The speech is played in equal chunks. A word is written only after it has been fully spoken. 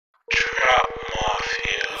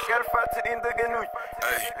Selfie in de genoeg.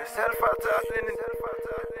 Selfie in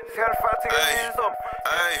Selfie in som.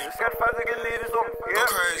 Selfie in som. Go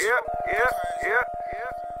crazy. Yeah.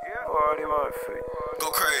 Oh, die man feet. Go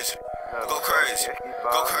crazy. Go crazy.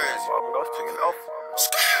 Go crazy.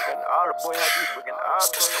 Alle boy had iets begin aan.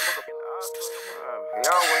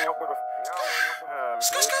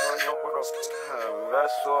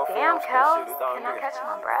 Damn, Kellz, can I catch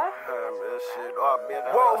my breath?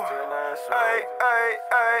 Whoa,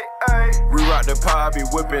 We rock the pod, I be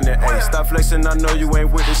whipping it, ayy. Stop flexing, I know you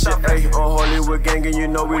ain't with the shit, ayy. On Hollywood gang and you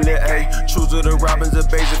know we lit, ayy. Choose of the Robins of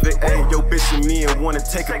Beijing, ayy. Yo, bitch and me and wanna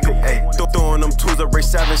take a pic, ayy. Throwing them tools up, race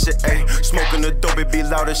savage shit, ayy. Smoking the dope, it be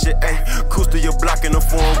loud as shit, ayy. Cruise to your block in a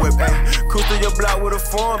foreign whip, ayy. Cruise to your block with a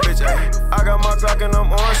foreign bitch, ayy. I got my Glock and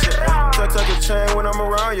I'm on shit, ayy. Tuck a chain when I'm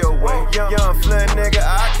around your way. Young flint nigga,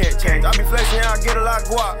 I can't change. I be flexing, I get a lot of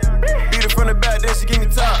guap. Beat it from the back, then she give me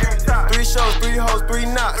top. 3 shows, 3 hoes, 3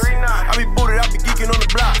 knots. I be booted, I be geeking on the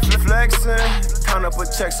block. Flexing, count up a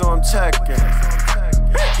check, so I'm checking.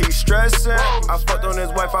 He stressing, I fucked on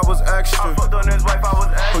his wife, I was extra.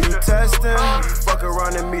 Who you testing? Fuck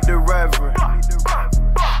around and meet the reverend.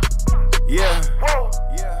 Yeah.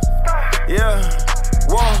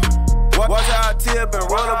 Whoa. Watch how I tip and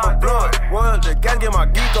roll up a blunt. Roll up the gas, get my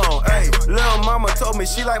geek on. Ayy, lil' mama told me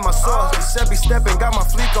she like my sauce. The Chevy steppin', got my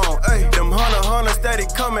fleek on. Ayy, them hunter steady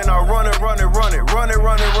coming. I run it.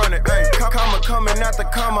 Ayy, comma coming after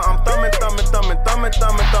comma. I'm thumbing.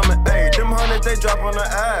 Ayy, them hunters they drop on the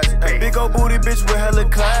ass. Ayy, big ol' booty bitch with hella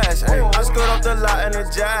class. Ayy, I skirt off the lot in a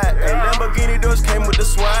jag. Ayy, Lamborghini doors came with the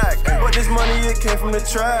swag. But this money it came from the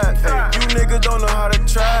trap. Ayy, you niggas don't know how to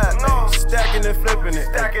trap. Ayy, stacking and flipping it.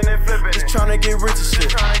 Just tryna get rich as shit.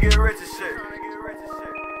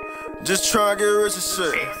 Just tryna get rich as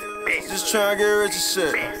shit. Just tryna get rich as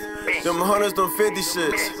shit. Them hunters, them 50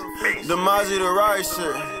 shits. The Mozzie, the right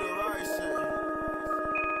shit.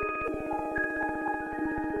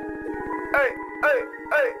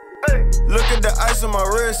 Look at the ice on my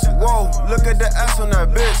wrist. Whoa, look at the ass on that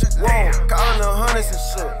bitch. Whoa, counting the hundreds and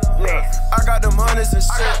shit. Yeah, I got them hundreds and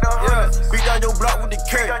shit. Yeah, beat down your block with the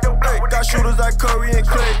K. Hey, got shooters like Curry and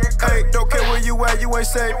Clay. Hey, don't care where you at, you ain't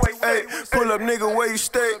safe. Hey, pull up nigga where you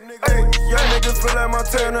stay. Hey, young niggas feel like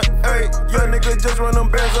Montana. Hey, young nigga just run them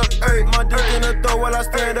bands up. Hey, my dick in the throw while I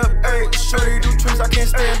stand up. Hey, shorty do tricks, I can't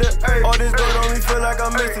stand it. Hey, all this dirt on me feel like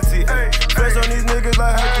I'm ecstasy. Flex on these niggas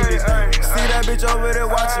like Hercules. See that bitch over there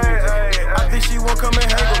watching me. I think she won't come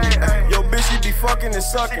and hang with me. Yo, bitch, she be fucking and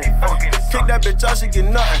sucking. Kick that bitch out, she get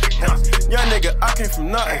nothing. Young nigga, I came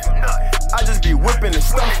from nothing. I just be whipping and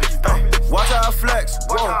stuffing. Watch how I flex.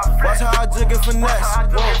 Whoa. Watch how I jig and finesse.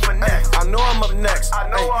 I know I'm up next.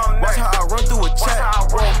 Watch how I run through a check.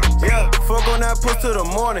 Yeah, fuck on that puss till the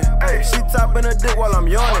morning. She topping her dick while I'm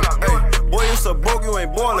yawning. Boy, you so broke, you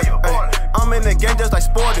ain't ballin'. I'm in the game just like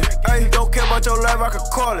sporting. Don't care about your life, I could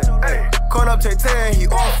call it. Call up Tay and he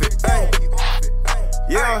off it.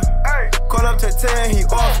 Yeah, call up Tay and he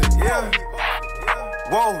off it. Yeah.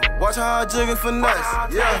 Whoa, watch how I jig and finesse.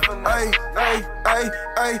 Yeah,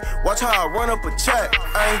 watch how I run up a check.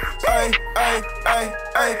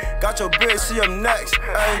 Got your bitch, she up next.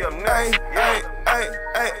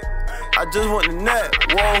 I just want the net.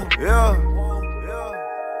 Whoa, yeah.